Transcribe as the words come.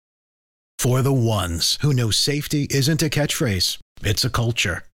For the ones who know safety isn't a catchphrase, it's a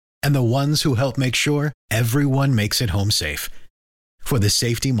culture. And the ones who help make sure everyone makes it home safe. For the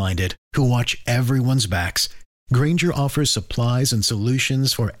safety-minded who watch everyone's backs, Grainger offers supplies and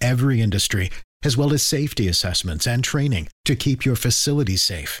solutions for every industry, as well as safety assessments and training to keep your facilities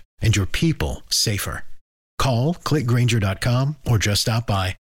safe and your people safer. Call, click Grainger.com, or just stop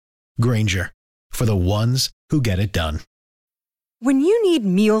by. Grainger, for the ones who get it done. When you need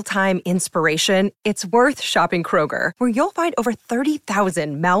mealtime inspiration, it's worth shopping Kroger, where you'll find over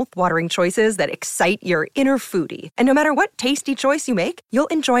 30,000 mouth-watering choices that excite your inner foodie. And no matter what tasty choice you make, you'll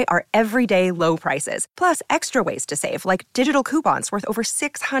enjoy our everyday low prices, plus extra ways to save, like digital coupons worth over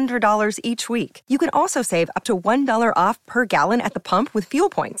 $600 each week. You can also save up to $1 off per gallon at the pump with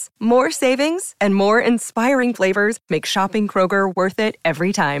fuel points. More savings and more inspiring flavors make shopping Kroger worth it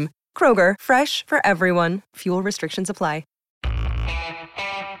every time. Kroger, fresh for everyone. Fuel restrictions apply.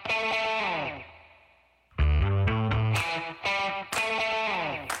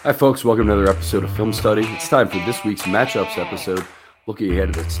 Hi, folks. Welcome to another episode of Film Study. It's time for this week's matchups episode, looking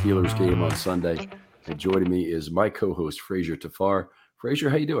ahead to the Steelers game on Sunday. And joining me is my co-host, Frazier Tafar. Frazier,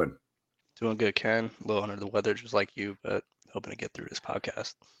 how you doing? Doing good, Ken. A little under the weather, just like you, but hoping to get through this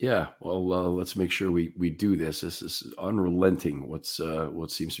podcast. Yeah, well, let's make sure we do this. This is unrelenting. What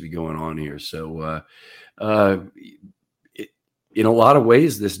seems to be going on here. So, in a lot of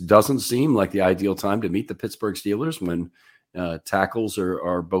ways, this doesn't seem like the ideal time to meet the Pittsburgh Steelers when tackles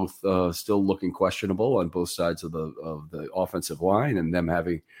are both still looking questionable on both sides of the offensive line, and them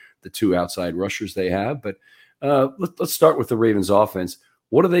having the two outside rushers they have. But let's start with the Ravens offense.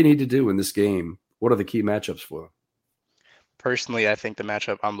 What do they need to do in this game? What are the key matchups for them? Personally, I think the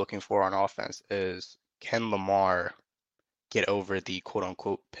matchup I'm looking for on offense is, can Lamar get over the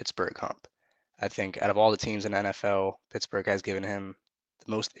quote-unquote Pittsburgh hump? I think out of all the teams in the NFL, Pittsburgh has given him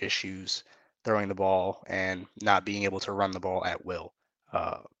the most issues throwing the ball and not being able to run the ball at will.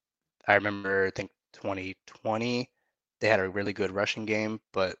 I remember, I think 2020, they had a really good rushing game,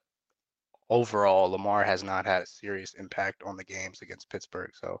 but overall, Lamar has not had a serious impact on the games against Pittsburgh.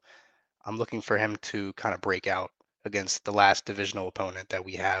 So I'm looking for him to kind of break out against the last divisional opponent that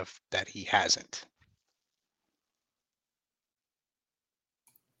we have that he hasn't.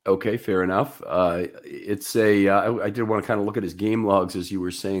 Okay, fair enough. I did want to kind of look at his game logs as you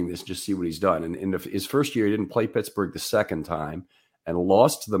were saying this, just see what he's done. And in his first year, he didn't play Pittsburgh the second time and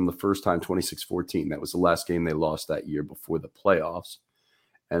lost to them the first time, 26-14. That was the last game they lost that year before the playoffs.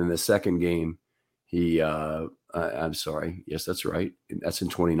 And in the second game, I'm sorry. Yes, that's right. That's in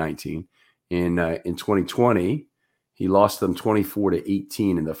 2019. In 2020, he lost them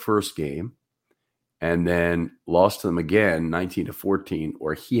 24-18 in the first game. And then lost to them again, 19-14,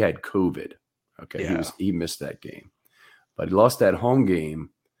 or he had COVID. Okay, yeah. He missed that game. But he lost that home game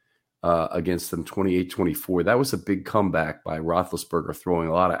against them 28-24. That was a big comeback by Roethlisberger, throwing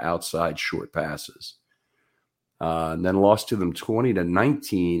a lot of outside short passes. And then lost to them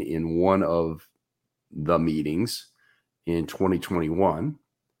 20-19 in one of the meetings in 2021.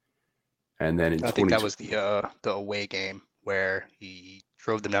 And then I think that was the away game where he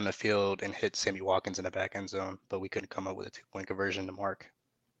drove them down the field and hit Sammy Watkins in the back end zone, but we couldn't come up with a 2-point conversion to mark.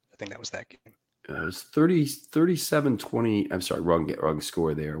 I think that was that game. It was 37-20. I'm sorry, wrong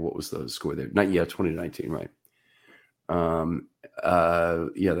score there. What was the score there? 20-19, right?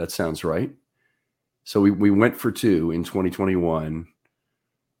 Yeah, that sounds right. So we went for 2 in 2021.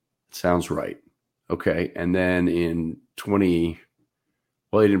 Sounds right. Okay, and then in he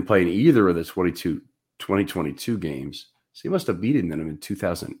didn't play in either of the 2022 games. So he must have beaten them in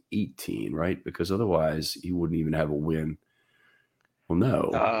 2018, right? Because otherwise he wouldn't even have a win. Well,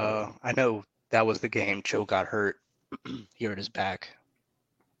 no. I know that was the game Joe got hurt. He hurt his back.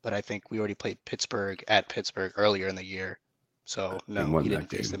 But I think we already played Pittsburgh at Pittsburgh earlier in the year. So, no, he didn't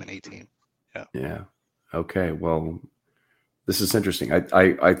face them in 18. Yeah. Okay, well, this is interesting.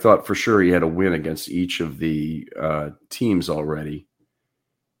 I thought for sure he had a win against each of the teams already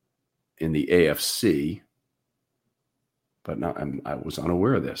in the AFC. But now I was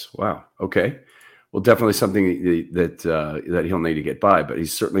unaware of this. Wow. Okay. Well, definitely something that he'll need to get by. But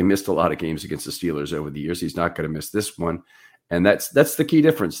he's certainly missed a lot of games against the Steelers over the years. He's not going to miss this one, and that's the key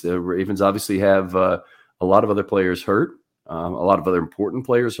difference. The Ravens obviously have a lot of other players hurt, a lot of other important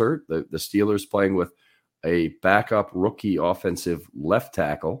players hurt. The Steelers playing with a backup rookie offensive left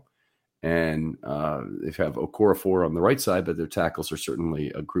tackle, and they have Okorafor on the right side, but their tackles are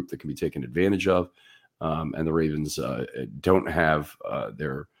certainly a group that can be taken advantage of. And the Ravens don't have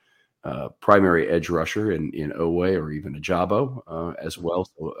their primary edge rusher in Owe or even Ajabo as well.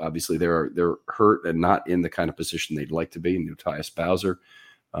 So obviously they're hurt and not in the kind of position they'd like to be. And Tyus Bowser,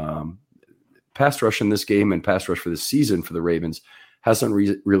 pass rush in this game and pass rush for the season for the Ravens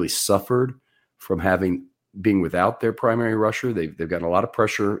hasn't really suffered from being without their primary rusher. They've gotten a lot of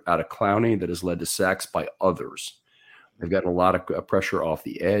pressure out of Clowney that has led to sacks by others. They've gotten a lot of pressure off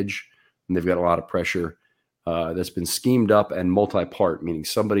the edge, and they've got a lot of pressure that's been schemed up and multi-part, meaning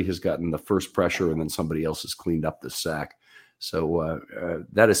somebody has gotten the first pressure and then somebody else has cleaned up the sack. So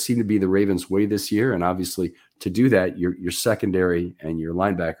that has seemed to be the Ravens' way this year. And obviously, to do that, your secondary and your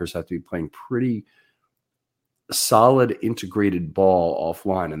linebackers have to be playing pretty solid, integrated ball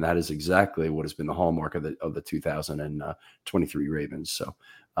offline, and that is exactly what has been the hallmark of the 2023 Ravens. So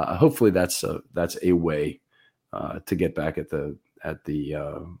hopefully, that's a way to get back at the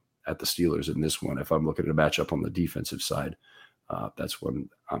Steelers in this one. If I'm looking at a matchup on the defensive side, that's what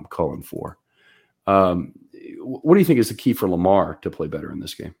I'm calling for. What do you think is the key for Lamar to play better in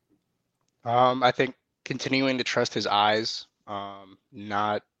this game? I think continuing to trust his eyes,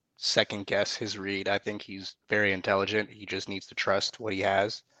 not second guess his read. I think he's very intelligent. He just needs to trust what he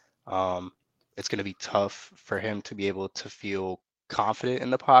has. It's going to be tough for him to be able to feel confident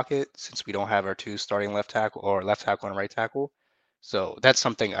in the pocket since we don't have our two starting left tackle and right tackle. So that's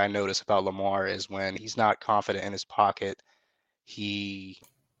something I notice about Lamar is when he's not confident in his pocket, he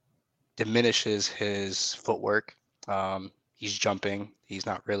diminishes his footwork. He's jumping. He's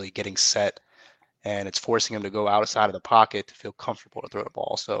not really getting set. And it's forcing him to go outside of the pocket to feel comfortable to throw the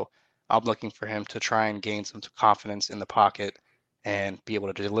ball. So I'm looking for him to try and gain some confidence in the pocket and be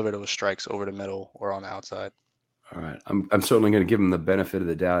able to deliver those strikes over the middle or on the outside. All right. I'm certainly going to give him the benefit of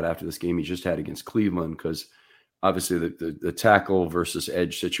the doubt after this game he just had against Cleveland, because obviously the tackle versus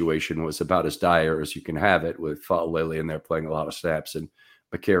edge situation was about as dire as you can have it, with Fa'alele in there playing a lot of snaps and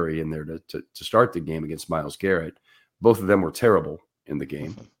McCary in there to start the game against Myles Garrett. Both of them were terrible in the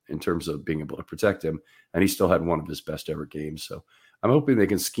game in terms of being able to protect him, and he still had one of his best ever games. So I'm hoping they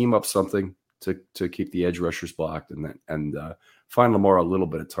can scheme up something to keep the edge rushers blocked and find Lamar a little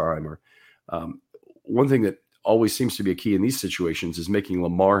bit of time. Or one thing that always seems to be a key in these situations is making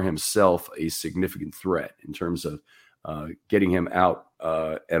Lamar himself a significant threat in terms of getting him out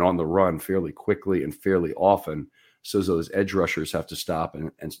and on the run fairly quickly and fairly often, so those edge rushers have to stop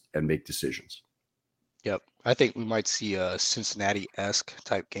and make decisions. Yep. I think we might see a Cincinnati-esque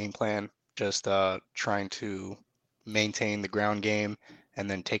type game plan, just trying to maintain the ground game and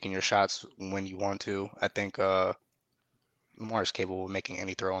then taking your shots when you want to. I think Lamar is capable of making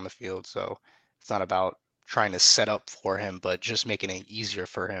any throw on the field, so it's not about trying to set up for him, but just making it easier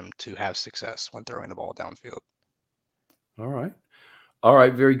for him to have success when throwing the ball downfield. All right.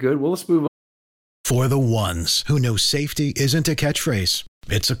 Very good. Well, let's move on. For the ones who know safety isn't a catchphrase,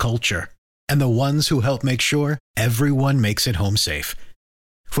 it's a culture. And the ones who help make sure everyone makes it home safe.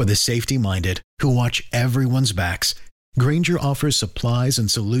 For the safety-minded who watch everyone's backs, Grainger offers supplies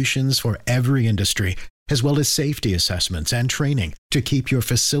and solutions for every industry, as well as safety assessments and training to keep your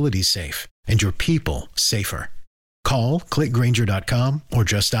facilities safe and your people safer. Call, click Grainger.com, or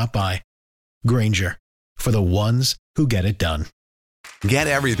just stop by. Grainger, for the ones who get it done. Get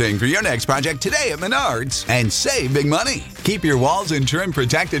everything for your next project today at Menards and save big money. Keep your walls and trim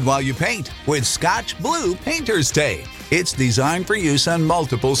protected while you paint with Scotch Blue Painter's Tape. It's designed for use on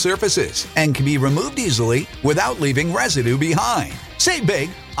multiple surfaces and can be removed easily without leaving residue behind. Save big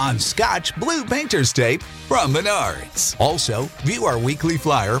on Scotch Blue Painter's Tape from Menards. Also, view our weekly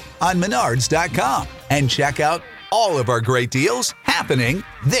flyer on Menards.com and check out all of our great deals happening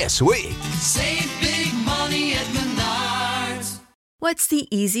this week. Save big money at Menards. What's the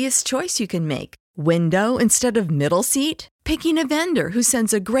easiest choice you can make? Window instead of middle seat? Picking a vendor who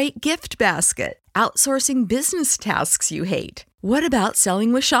sends a great gift basket? Outsourcing business tasks you hate? What about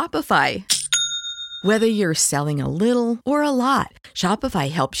selling with Shopify? Whether you're selling a little or a lot,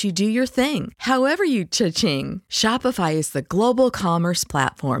 Shopify helps you do your thing, however you cha-ching. Shopify is the global commerce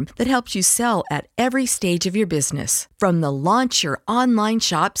platform that helps you sell at every stage of your business. From the launch your online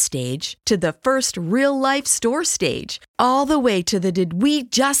shop stage to the first real-life store stage, all the way to the did we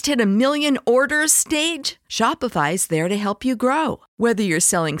just hit 1 million orders stage. Shopify's there to help you grow. Whether you're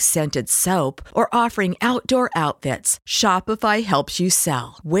selling scented soap or offering outdoor outfits, Shopify helps you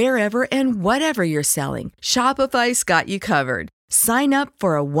sell. Wherever and whatever you're selling, Shopify's got you covered. Sign up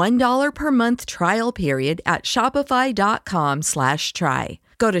for a $1 per month trial period at shopify.com/try.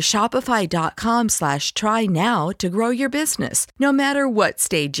 Go to shopify.com/try now to grow your business, no matter what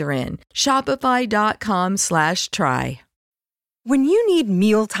stage you're in. Shopify.com/try. When you need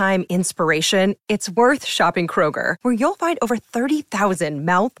mealtime inspiration, it's worth shopping Kroger, where you'll find over 30,000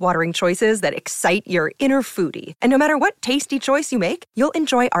 mouth-watering choices that excite your inner foodie. And no matter what tasty choice you make, you'll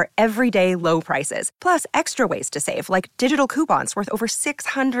enjoy our everyday low prices, plus extra ways to save, like digital coupons worth over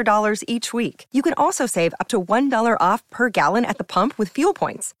 $600 each week. You can also save up to $1 off per gallon at the pump with fuel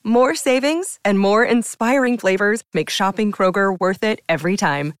points. More savings and more inspiring flavors make shopping Kroger worth it every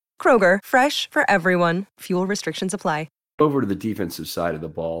time. Kroger, fresh for everyone. Fuel restrictions apply. Over to the defensive side of the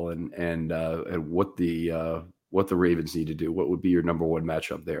ball and what the Ravens need to do. What would be your number one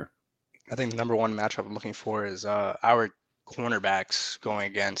matchup there? I think the number one matchup I'm looking for is our cornerbacks going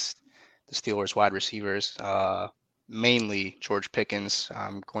against the Steelers wide receivers, mainly George Pickens.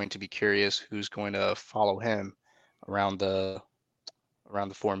 I'm going to be curious who's going to follow him around the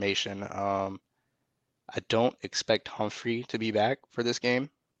formation. I don't expect Humphrey to be back for this game.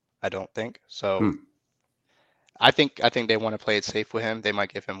 I don't think so. I think they want to play it safe with him. They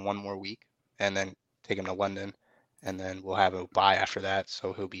might give him one more week and then take him to London, and then we'll have a bye after that,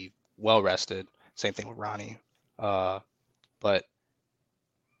 so he'll be well rested. Same thing with Ronnie. But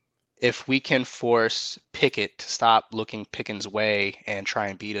if we can force Pickett to stop looking Pickens' way and try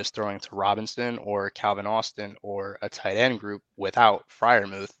and beat us throwing to Robinson or Calvin Austin or a tight end group without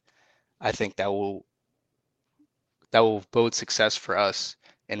Freiermuth, I think that will bode success for us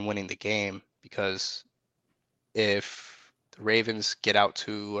in winning the game, because if the Ravens get out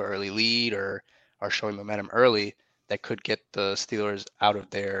to an early lead or are showing momentum early, that could get the Steelers out of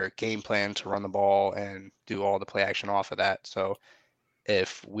their game plan to run the ball and do all the play action off of that. So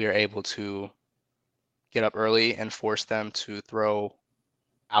if we're able to get up early and force them to throw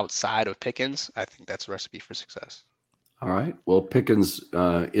outside of Pickens, I think that's a recipe for success. All right. Well, Pickens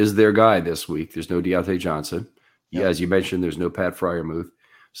is their guy this week. There's no Deontay Johnson. Yep. Yeah, as you mentioned, there's no Pat Freiermuth.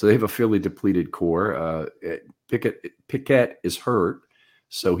 So they have a fairly depleted core. Pickett is hurt,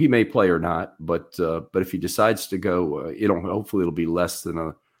 so he may play or not. But if he decides to go, hopefully it'll be less than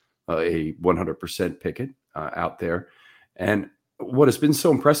a 100% Pickett out there. And what has been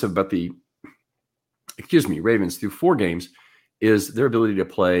so impressive about the Ravens through 4 games is their ability to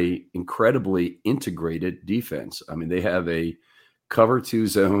play incredibly integrated defense. I mean, they have a cover 2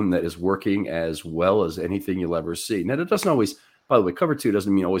 zone that is working as well as anything you'll ever see. Now, it doesn't always. By the way, cover 2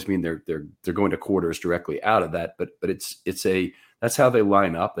 doesn't always mean they're going to quarters directly out of that, but that's how they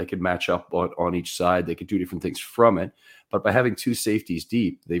line up. They can match up on each side. They could do different things from it. But by having 2 safeties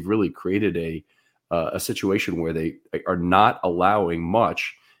deep, they've really created a situation where they are not allowing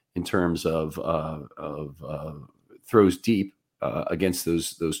much in terms of throws deep against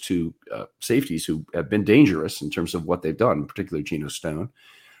those 2 safeties who have been dangerous in terms of what they've done, particularly Geno Stone.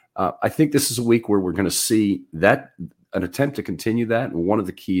 I think this is a week where we're going to see that. An attempt to continue that, and one of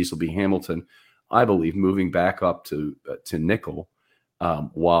the keys will be Hamilton, I believe, moving back up to nickel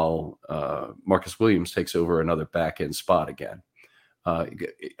while Marcus Williams takes over another back-end spot again.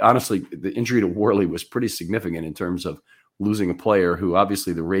 Honestly, the injury to Worley was pretty significant in terms of losing a player who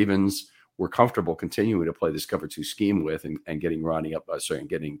obviously the Ravens were comfortable continuing to play this cover 2 scheme with and getting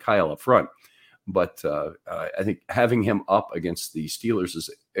getting Kyle up front. But I think having him up against the Steelers is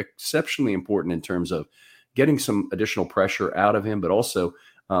exceptionally important in terms of getting some additional pressure out of him, but also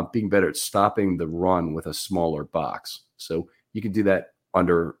being better at stopping the run with a smaller box. So you can do that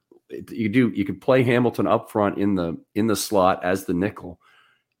you could play Hamilton up front in the slot as the nickel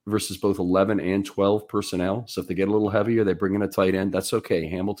versus both 11 and 12 personnel. So if they get a little heavier, they bring in a tight end. That's okay.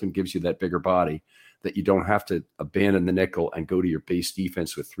 Hamilton gives you that bigger body that you don't have to abandon the nickel and go to your base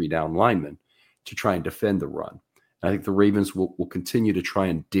defense with 3 down linemen to try and defend the run. I think the Ravens will continue to try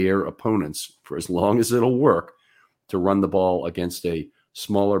and dare opponents for as long as it'll work to run the ball against a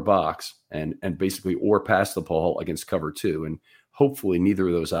smaller box and basically or pass the ball against cover 2. And hopefully neither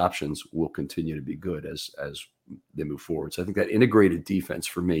of those options will continue to be good as they move forward. So I think that integrated defense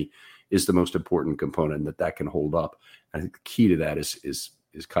for me is the most important component that can hold up. And I think the key to that is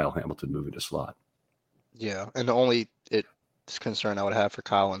Kyle Hamilton moving to slot. Yeah, and the only concern I would have for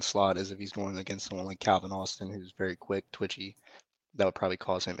Kyle in slot is if he's going against someone like Calvin Austin, who's very quick, twitchy. That would probably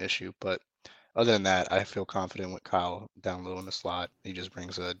cause him issue. But other than that, I feel confident with Kyle down low in the slot. He just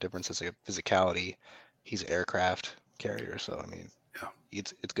brings a different sense of physicality. He's an aircraft carrier, so I mean, yeah,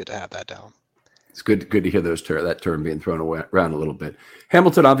 it's good to have that down. It's good to hear that term being thrown around a little bit.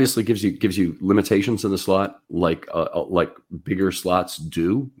 Hamilton obviously gives you limitations in the slot, like bigger slots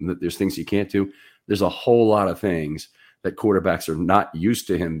do. There's things you can't do. There's a whole lot of things that quarterbacks are not used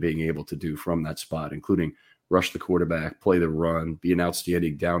to him being able to do from that spot, including rush the quarterback, play the run, be an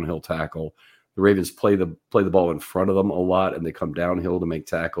outstanding downhill tackle. The Ravens play the ball in front of them a lot, and they come downhill to make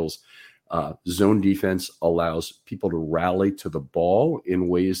tackles. Zone defense allows people to rally to the ball in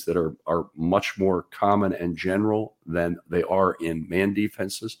ways that are much more common and general than they are in man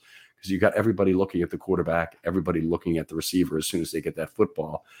defenses, because you got everybody looking at the quarterback, everybody looking at the receiver as soon as they get that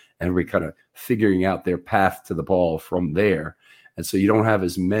football, and we're kind of figuring out their path to the ball from there. And so you don't have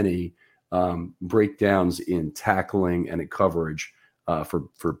as many breakdowns in tackling and in coverage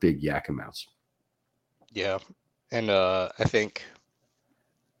for big yak amounts. Yeah. And I think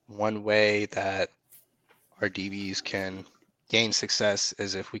one way that our DBs can gain success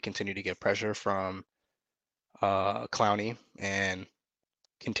is if we continue to get pressure from Clowney, and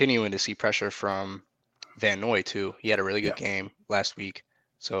continuing to see pressure from Van Noy too. He had a really good game last week.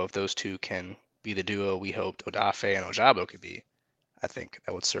 So if those two can be the duo we hoped Odafe and Ojabo could be, I think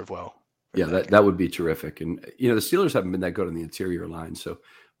that would serve well. Yeah, that would be terrific. And, the Steelers haven't been that good on the interior line. So,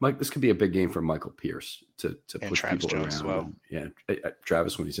 Mike, this could be a big game for Michael Pierce to push Travis people Jones around. as well. And,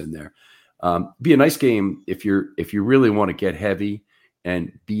 Travis when he's in there. Be a nice game if you really want to get heavy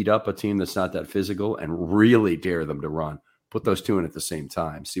and beat up a team that's not that physical and really dare them to run. Put those two in at the same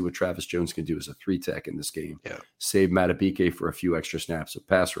time. See what Travis Jones can do as a 3-tech in this game. Yeah. Save Matabike for a few extra snaps of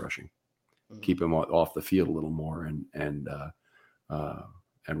pass rushing. Mm-hmm. Keep him off the field a little more and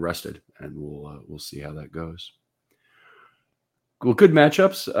rested, and we'll see how that goes. Well, good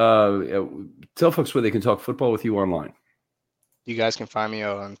matchups. Tell folks where they can talk football with you online. You guys can find me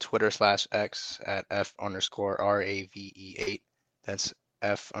on Twitter/X at F_RAVE8. That's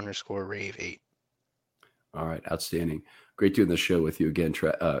F_Rave8. All right, outstanding. Great doing the show with you again,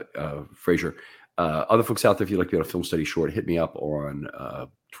 Frazier. Other folks out there, if you'd like to be on a film study short, hit me up on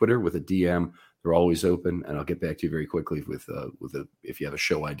Twitter with a DM. They're always open, and I'll get back to you very quickly with if you have a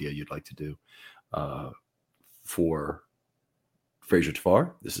show idea you'd like to do. For Frazier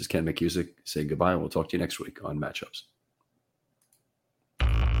Tafar, this is Ken McCusick saying goodbye, and we'll talk to you next week on Matchups.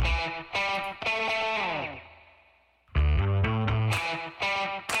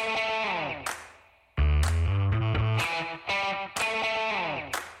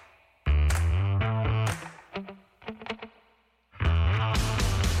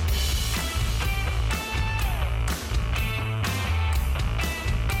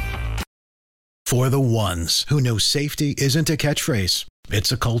 For the ones who know safety isn't a catchphrase,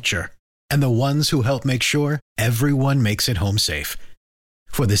 it's a culture. And the ones who help make sure everyone makes it home safe.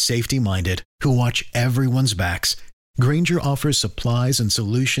 For the safety-minded who watch everyone's backs, Grainger offers supplies and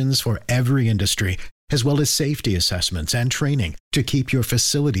solutions for every industry, as well as safety assessments and training to keep your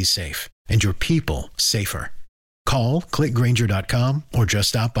facilities safe and your people safer. Call, click Grainger.com, or just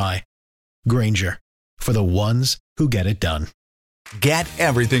stop by. Grainger, for the ones who get it done. Get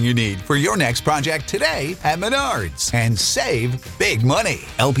everything you need for your next project today at Menards and save big money.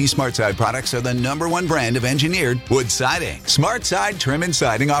 LP SmartSide products are the #1 brand of engineered wood siding. SmartSide Trim and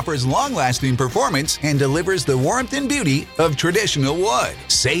Siding offers long-lasting performance and delivers the warmth and beauty of traditional wood.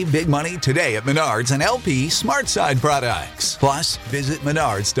 Save big money today at Menards and LP SmartSide products. Plus, visit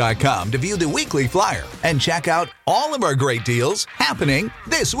Menards.com to view the weekly flyer and check out all of our great deals happening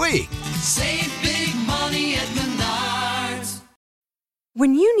this week. Save big money at Menards.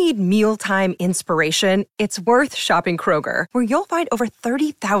 When you need mealtime inspiration, it's worth shopping Kroger, where you'll find over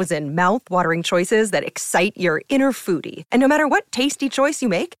 30,000 mouth-watering choices that excite your inner foodie. And no matter what tasty choice you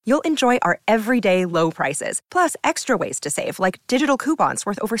make, you'll enjoy our everyday low prices, plus extra ways to save, like digital coupons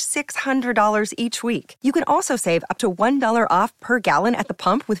worth over $600 each week. You can also save up to $1 off per gallon at the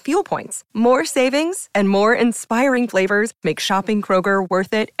pump with fuel points. More savings and more inspiring flavors make shopping Kroger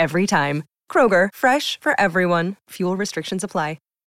worth it every time. Kroger, fresh for everyone. Fuel restrictions apply.